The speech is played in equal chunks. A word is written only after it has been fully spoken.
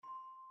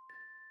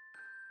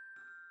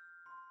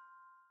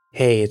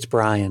Hey, it's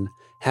Brian.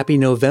 Happy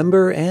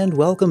November and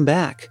welcome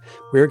back.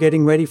 We're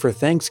getting ready for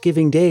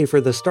Thanksgiving Day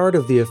for the start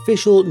of the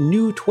official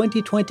new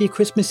 2020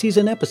 Christmas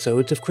season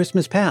episodes of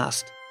Christmas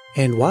Past.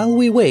 And while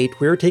we wait,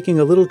 we're taking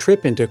a little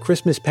trip into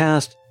Christmas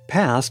Past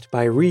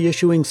by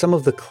reissuing some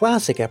of the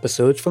classic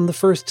episodes from the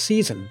first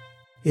season.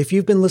 If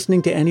you've been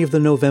listening to any of the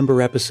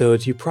November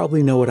episodes, you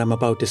probably know what I'm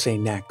about to say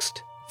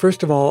next.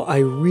 First of all, I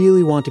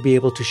really want to be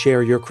able to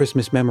share your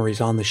Christmas memories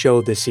on the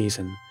show this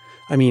season.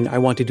 I mean, I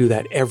want to do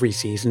that every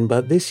season,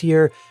 but this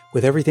year,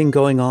 with everything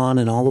going on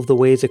and all of the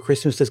ways that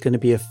Christmas is going to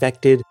be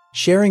affected,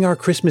 sharing our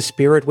Christmas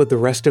spirit with the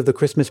rest of the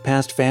Christmas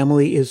Past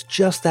family is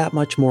just that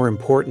much more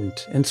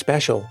important and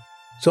special.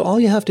 So all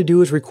you have to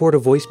do is record a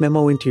voice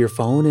memo into your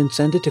phone and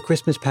send it to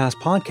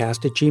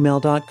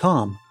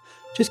christmaspastpodcast@gmail.com.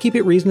 Just keep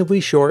it reasonably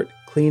short,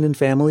 clean and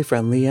family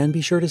friendly, and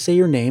be sure to say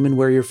your name and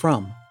where you're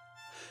from.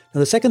 Now,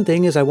 the second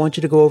thing is I want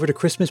you to go over to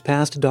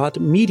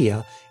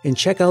christmaspast.media and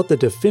check out the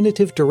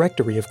definitive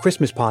directory of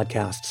Christmas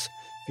podcasts.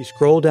 If you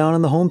scroll down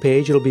on the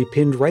homepage, it'll be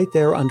pinned right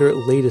there under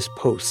Latest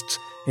Posts,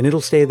 and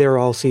it'll stay there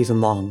all season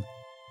long.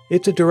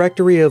 It's a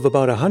directory of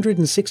about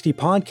 160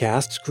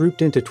 podcasts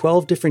grouped into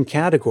 12 different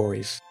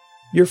categories.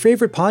 Your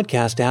favorite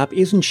podcast app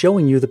isn't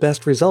showing you the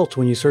best results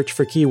when you search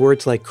for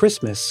keywords like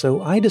Christmas,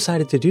 so I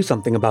decided to do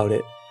something about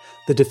it.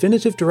 The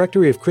definitive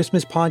directory of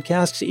Christmas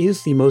podcasts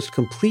is the most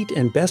complete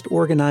and best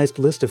organized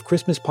list of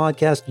Christmas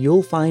podcasts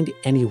you'll find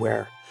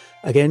anywhere.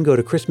 Again, go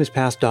to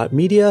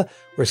christmaspast.media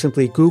or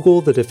simply Google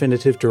the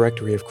definitive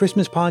directory of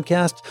Christmas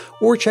podcasts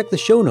or check the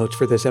show notes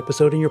for this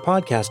episode in your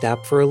podcast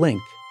app for a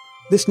link.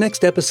 This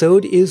next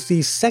episode is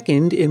the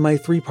second in my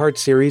 3-part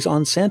series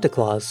on Santa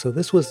Claus, so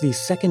this was the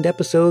second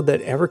episode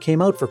that ever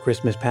came out for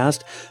Christmas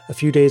Past, a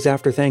few days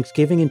after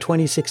Thanksgiving in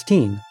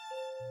 2016.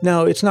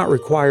 Now, it's not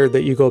required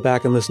that you go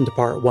back and listen to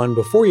Part 1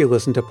 before you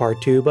listen to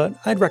Part 2, but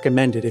I'd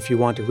recommend it if you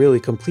want a really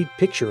complete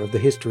picture of the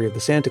history of the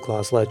Santa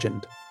Claus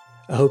legend.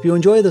 I hope you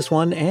enjoy this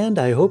one, and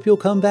I hope you'll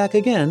come back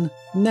again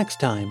next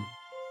time.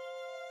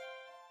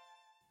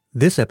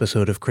 This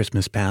episode of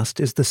Christmas Past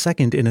is the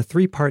second in a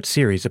 3-part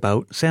series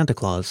about Santa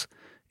Claus.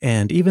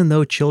 And even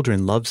though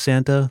children love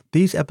Santa,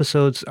 these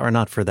episodes are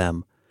not for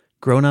them.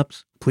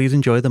 Grown-ups, please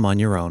enjoy them on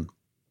your own.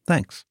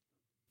 Thanks.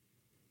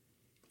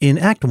 In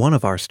Act 1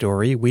 of our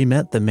story, we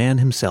met the man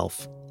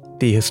himself,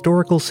 the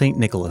historical St.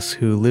 Nicholas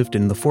who lived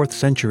in the 4th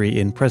century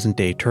in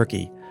present-day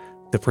Turkey,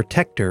 the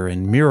protector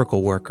and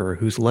miracle worker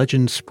whose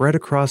legend spread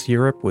across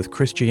Europe with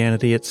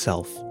Christianity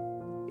itself.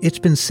 It's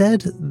been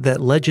said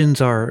that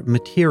legends are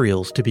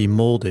materials to be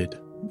molded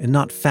and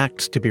not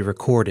facts to be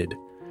recorded.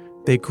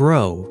 They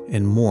grow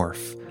and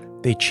morph.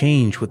 They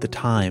change with the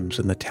times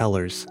and the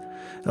tellers.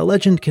 A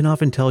legend can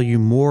often tell you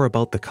more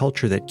about the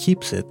culture that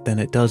keeps it than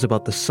it does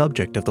about the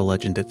subject of the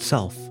legend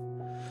itself.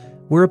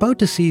 We're about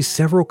to see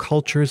several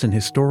cultures and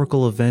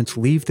historical events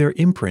leave their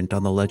imprint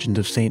on the legend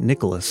of St.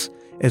 Nicholas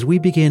as we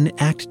begin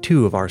Act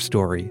 2 of our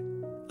story.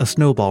 A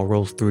snowball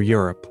rolls through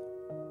Europe.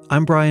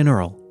 I'm Brian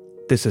Earl.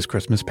 This is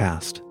Christmas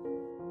Past.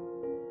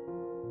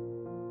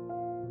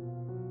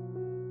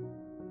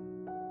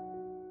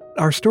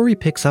 Our story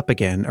picks up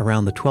again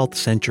around the 12th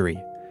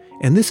century.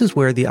 And this is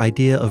where the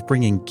idea of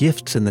bringing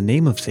gifts in the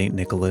name of St.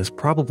 Nicholas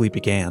probably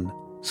began.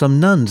 Some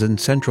nuns in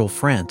central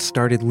France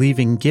started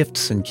leaving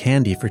gifts and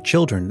candy for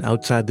children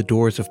outside the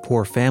doors of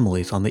poor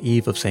families on the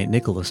eve of St.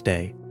 Nicholas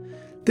Day.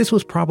 This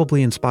was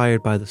probably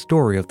inspired by the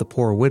story of the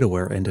poor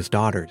widower and his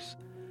daughters.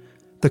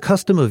 The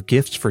custom of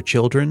gifts for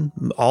children,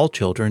 all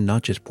children,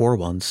 not just poor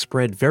ones,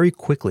 spread very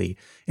quickly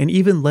and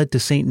even led to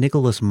St.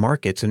 Nicholas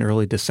markets in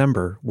early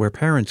December where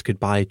parents could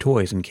buy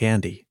toys and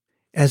candy.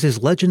 As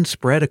his legend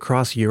spread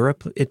across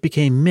Europe, it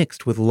became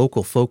mixed with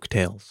local folk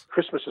tales.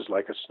 Christmas is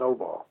like a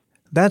snowball.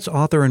 That's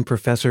author and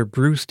professor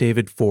Bruce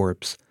David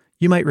Forbes.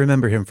 You might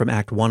remember him from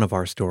Act 1 of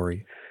our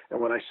story. And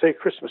when I say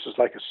Christmas is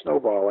like a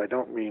snowball, I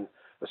don't mean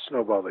a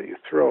snowball that you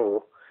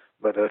throw,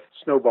 but a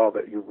snowball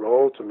that you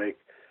roll to make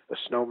a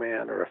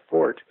snowman or a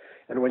fort.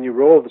 And when you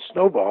roll the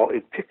snowball,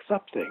 it picks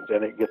up things,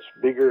 and it gets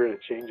bigger, and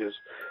it changes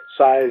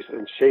size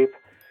and shape.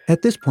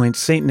 At this point,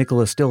 St.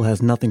 Nicholas still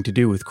has nothing to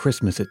do with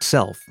Christmas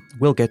itself.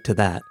 We'll get to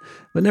that.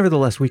 But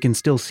nevertheless, we can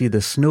still see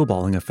the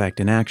snowballing effect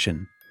in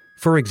action.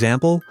 For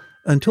example,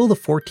 until the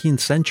 14th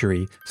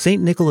century,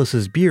 St.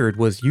 Nicholas's beard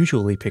was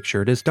usually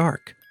pictured as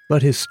dark.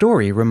 But his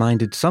story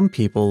reminded some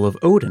people of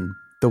Odin,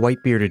 the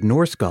white-bearded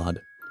Norse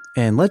god.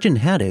 And legend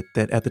had it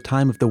that at the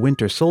time of the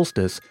winter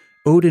solstice,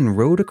 Odin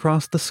rode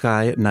across the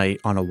sky at night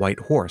on a white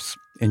horse,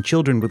 and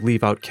children would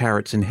leave out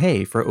carrots and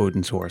hay for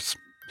Odin's horse.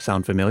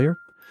 Sound familiar?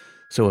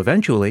 So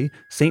eventually,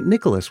 St.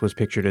 Nicholas was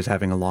pictured as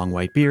having a long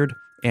white beard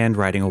and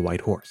riding a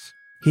white horse.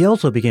 He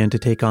also began to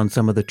take on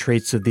some of the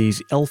traits of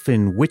these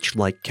elfin,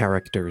 witch-like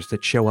characters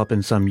that show up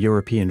in some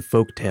European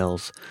folk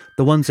tales,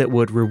 the ones that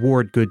would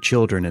reward good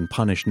children and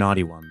punish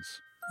naughty ones.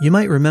 You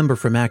might remember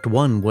from Act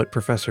 1 what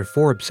Professor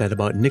Forbes said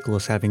about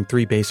Nicholas having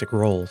 3 basic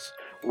roles.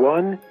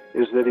 One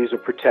is that he's a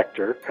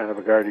protector, kind of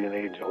a guardian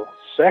angel.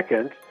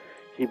 Second,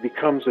 he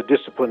becomes a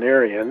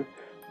disciplinarian,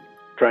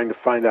 trying to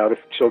find out if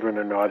children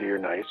are naughty or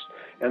nice.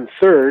 And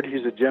third,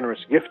 he's a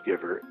generous gift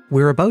giver.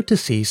 We're about to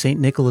see St.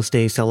 Nicholas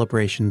Day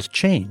celebrations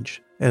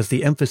change as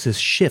the emphasis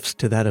shifts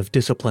to that of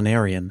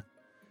disciplinarian.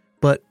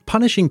 But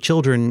punishing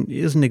children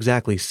isn't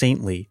exactly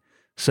saintly,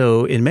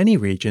 so in many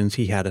regions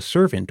he had a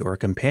servant or a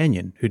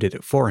companion who did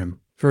it for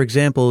him. For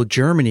example,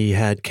 Germany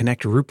had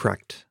Knecht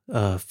Ruprecht,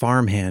 a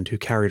farmhand who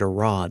carried a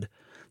rod.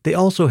 They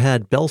also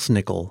had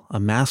Belsnickel, a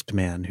masked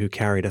man who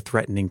carried a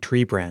threatening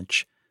tree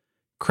branch.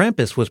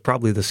 Krampus was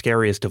probably the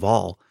scariest of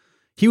all.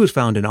 He was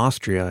found in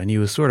Austria, and he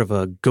was sort of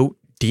a goat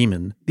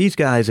demon. These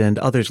guys and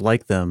others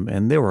like them,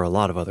 and there were a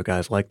lot of other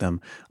guys like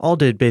them, all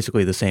did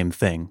basically the same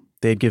thing.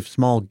 They'd give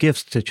small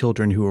gifts to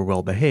children who were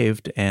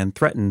well-behaved and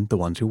threaten the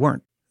ones who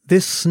weren't.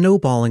 This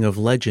snowballing of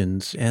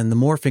legends and the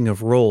morphing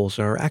of roles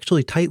are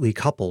actually tightly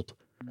coupled.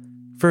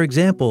 For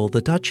example,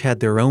 the Dutch had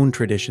their own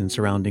tradition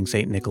surrounding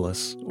St.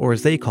 Nicholas, or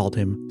as they called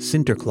him,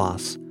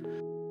 Sinterklaas.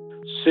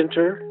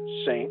 Sinter,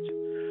 saint.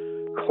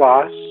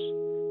 Klaas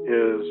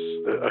is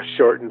a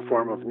shortened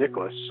form of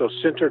Nicholas. So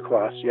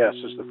Sinterklaas, yes,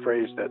 is the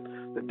phrase that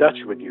the Dutch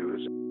would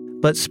use.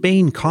 But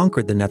Spain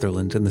conquered the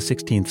Netherlands in the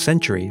 16th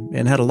century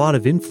and had a lot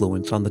of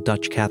influence on the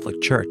Dutch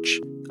Catholic Church.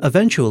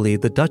 Eventually,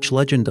 the Dutch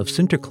legend of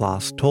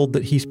Sinterklaas told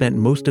that he spent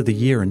most of the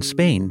year in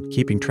Spain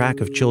keeping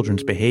track of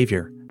children's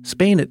behavior.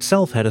 Spain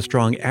itself had a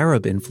strong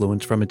Arab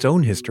influence from its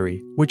own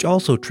history, which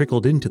also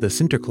trickled into the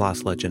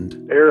Sinterklaas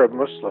legend. Arab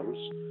Muslims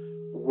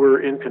were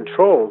in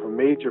control of a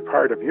major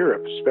part of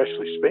Europe,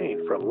 especially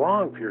Spain, for a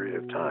long period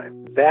of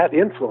time. That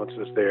influence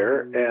is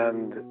there,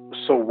 and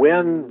so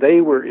when they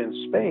were in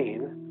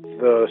Spain,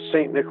 the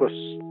St. Nicholas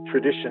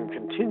tradition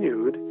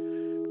continued,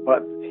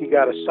 but he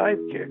got a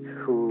sidekick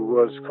who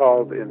was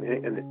called,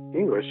 in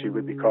English, he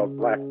would be called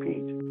Black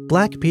Pete.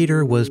 Black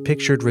Peter was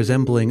pictured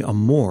resembling a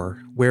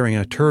Moor wearing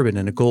a turban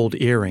and a gold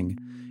earring,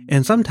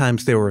 and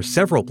sometimes there were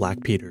several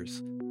Black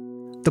Peters.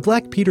 The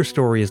Black Peter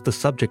story is the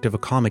subject of a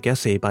comic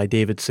essay by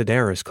David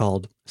Sedaris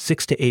called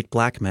 6 to 8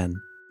 Black Men.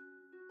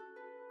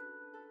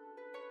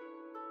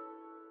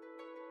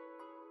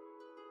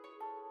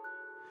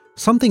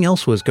 Something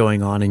else was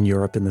going on in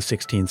Europe in the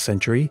 16th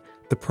century,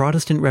 the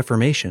Protestant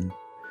Reformation.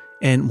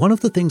 And one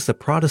of the things the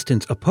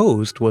Protestants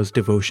opposed was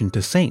devotion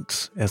to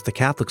saints, as the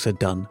Catholics had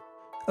done.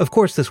 Of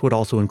course, this would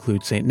also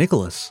include St.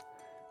 Nicholas.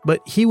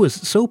 But he was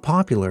so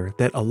popular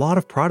that a lot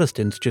of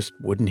Protestants just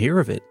wouldn't hear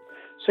of it.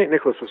 St.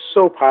 Nicholas was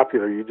so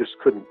popular you just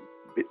couldn't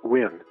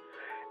win.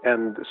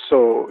 And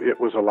so it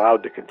was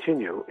allowed to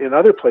continue. In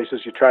other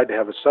places, you tried to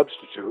have a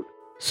substitute.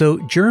 So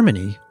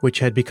Germany, which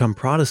had become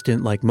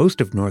Protestant like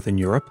most of Northern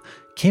Europe,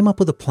 came up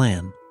with a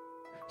plan.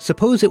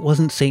 Suppose it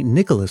wasn't St.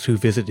 Nicholas who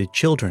visited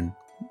children.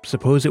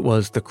 Suppose it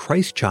was the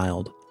Christ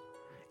child.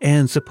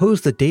 And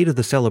suppose the date of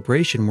the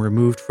celebration were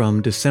moved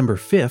from December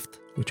 5th,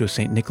 which was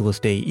St. Nicholas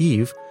Day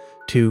Eve,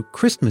 to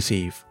Christmas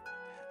Eve.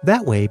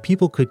 That way,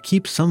 people could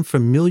keep some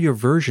familiar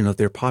version of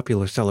their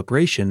popular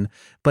celebration,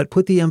 but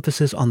put the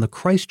emphasis on the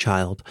Christ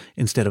child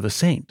instead of a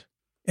saint.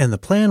 And the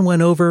plan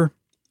went over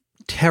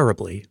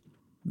terribly.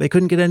 They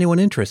couldn't get anyone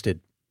interested.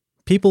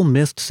 People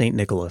missed St.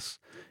 Nicholas.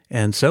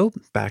 And so,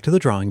 back to the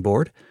drawing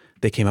board,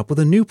 they came up with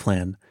a new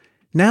plan.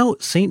 Now,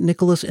 St.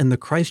 Nicholas and the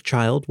Christ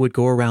child would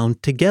go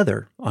around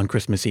together on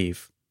Christmas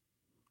Eve.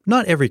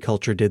 Not every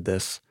culture did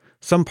this.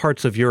 Some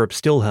parts of Europe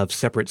still have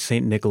separate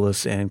St.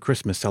 Nicholas and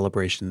Christmas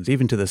celebrations,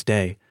 even to this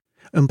day.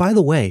 And by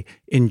the way,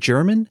 in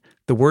German,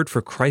 the word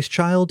for Christ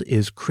child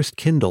is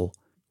Christkindl,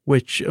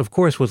 which, of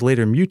course, was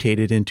later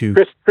mutated into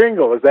Kris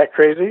Kringle. Is that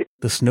crazy?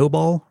 The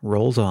snowball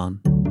rolls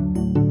on.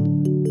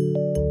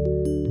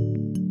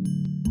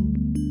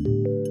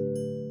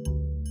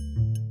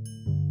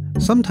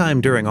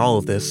 Sometime during all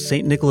of this,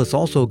 St. Nicholas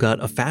also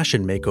got a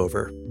fashion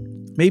makeover.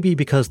 Maybe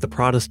because the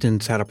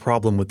Protestants had a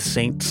problem with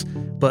saints,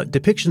 but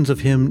depictions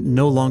of him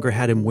no longer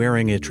had him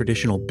wearing a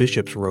traditional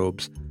bishop's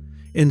robes.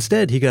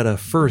 Instead, he got a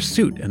fur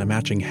suit and a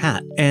matching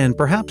hat, and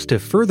perhaps to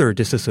further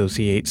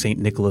disassociate St.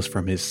 Nicholas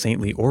from his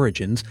saintly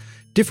origins,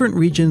 different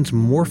regions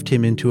morphed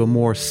him into a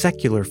more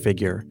secular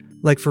figure.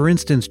 Like, for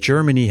instance,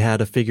 Germany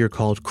had a figure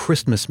called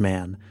Christmas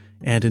Man,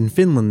 and in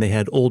Finland they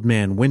had Old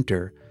Man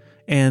Winter.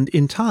 And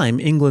in time,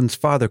 England's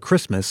Father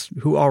Christmas,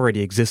 who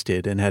already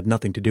existed and had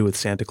nothing to do with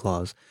Santa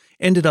Claus,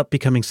 ended up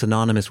becoming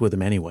synonymous with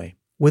him anyway.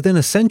 Within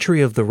a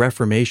century of the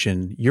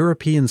Reformation,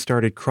 Europeans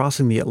started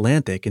crossing the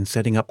Atlantic and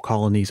setting up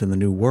colonies in the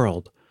New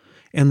World,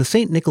 and the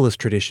St. Nicholas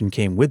tradition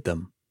came with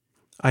them.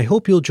 I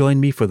hope you'll join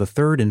me for the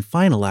third and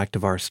final act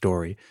of our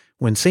story,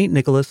 when St.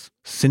 Nicholas,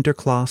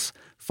 Sinterklaas,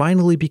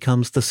 finally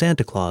becomes the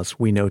Santa Claus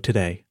we know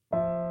today.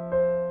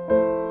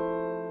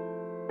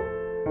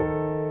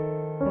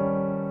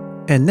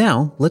 And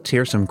now, let's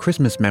hear some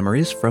Christmas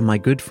memories from my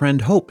good friend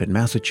Hope in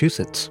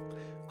Massachusetts.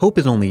 Hope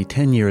is only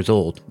 10 years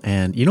old,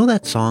 and you know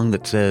that song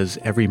that says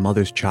every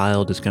mother's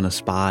child is going to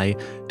spy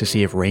to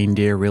see if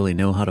reindeer really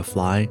know how to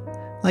fly?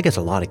 I guess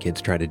a lot of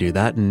kids try to do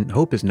that, and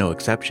Hope is no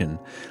exception.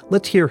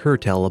 Let's hear her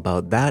tell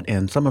about that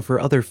and some of her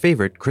other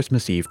favorite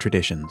Christmas Eve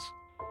traditions.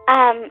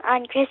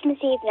 On Christmas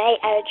Eve night,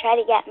 I would try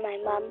to get my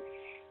mom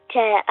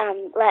to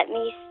let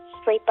me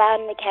sleep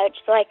on the couch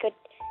so I could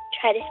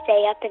try to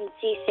stay up and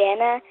see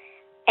Santa.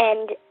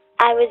 And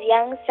I was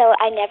young, so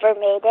I never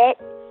made it.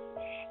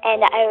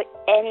 And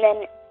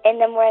then in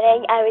the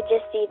morning, I would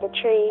just see the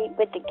tree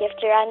with the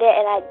gift around it,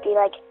 and I'd be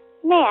like,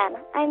 man,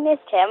 I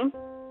missed him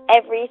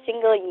every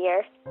single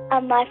year.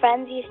 My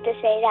friends used to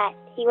say that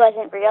he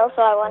wasn't real,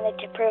 so I wanted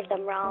to prove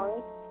them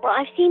wrong. Well,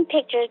 I've seen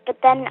pictures,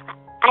 but then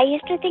I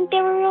used to think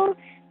they were real,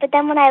 but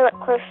then when I look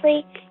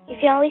closely, you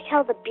can always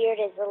tell the beard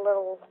is a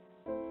little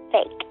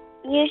fake.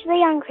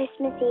 Usually on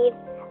Christmas Eve,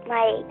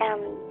 my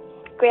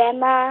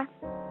grandma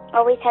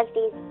always has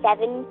these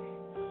 7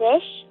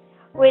 fish,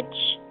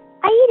 which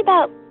I eat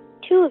about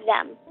 2 of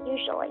them,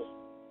 usually.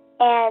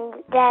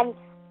 And then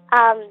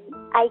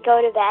I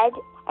go to bed,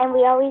 and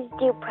we always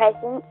do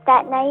presents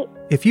that night.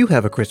 If you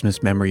have a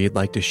Christmas memory you'd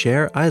like to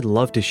share, I'd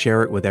love to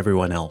share it with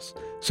everyone else.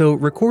 So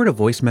record a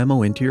voice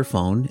memo into your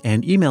phone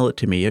and email it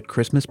to me at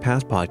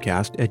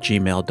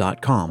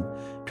christmaspastpodcast@gmail.com.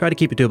 Try to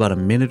keep it to about a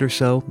minute or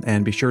so,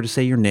 and be sure to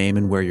say your name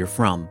and where you're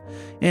from.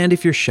 And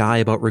if you're shy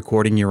about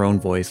recording your own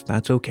voice,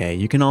 that's okay.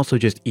 You can also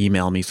just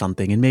email me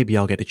something, and maybe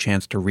I'll get a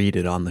chance to read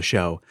it on the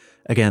show.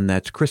 Again,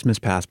 that's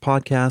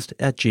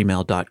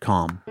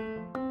christmaspastpodcast@gmail.com.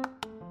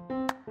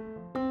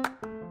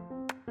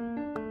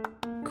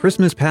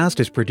 Christmas Past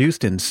is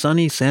produced in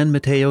sunny San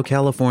Mateo,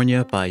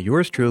 California by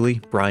yours truly,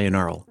 Brian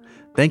Earl.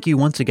 Thank you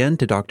once again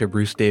to Dr.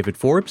 Bruce David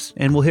Forbes,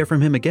 and we'll hear from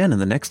him again in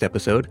the next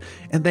episode.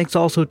 And thanks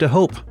also to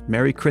Hope.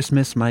 Merry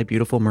Christmas, my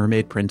beautiful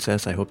mermaid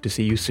princess. I hope to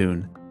see you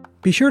soon.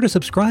 Be sure to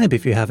subscribe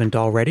if you haven't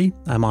already.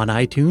 I'm on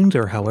iTunes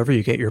or however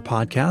you get your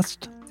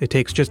podcasts. It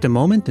takes just a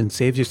moment and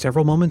saves you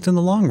several moments in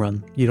the long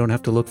run. You don't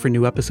have to look for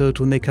new episodes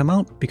when they come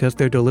out because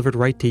they're delivered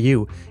right to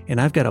you.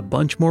 And I've got a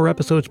bunch more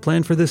episodes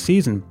planned for this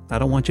season. I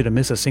don't want you to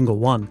miss a single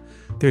one.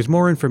 There's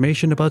more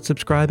information about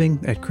subscribing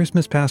at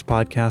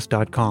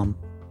christmaspastpodcast.com.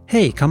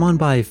 Hey, come on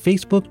by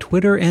Facebook,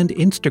 Twitter, and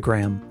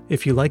Instagram.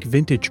 If you like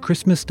vintage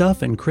Christmas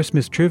stuff and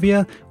Christmas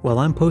trivia, well,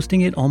 I'm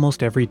posting it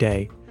almost every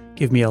day.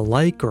 Give me a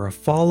like or a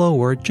follow,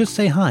 or just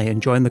say hi and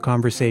join the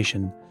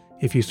conversation.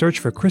 If you search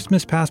for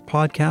Christmas Past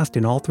Podcast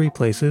in all 3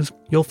 places,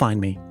 you'll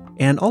find me.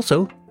 And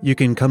also, you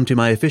can come to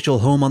my official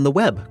home on the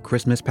web,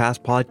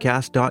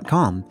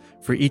 christmaspastpodcast.com.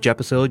 For each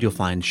episode, you'll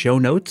find show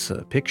notes,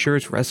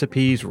 pictures,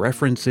 recipes,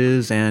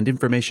 references, and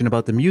information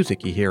about the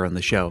music you hear on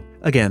the show.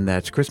 Again,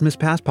 that's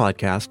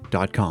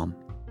christmaspastpodcast.com.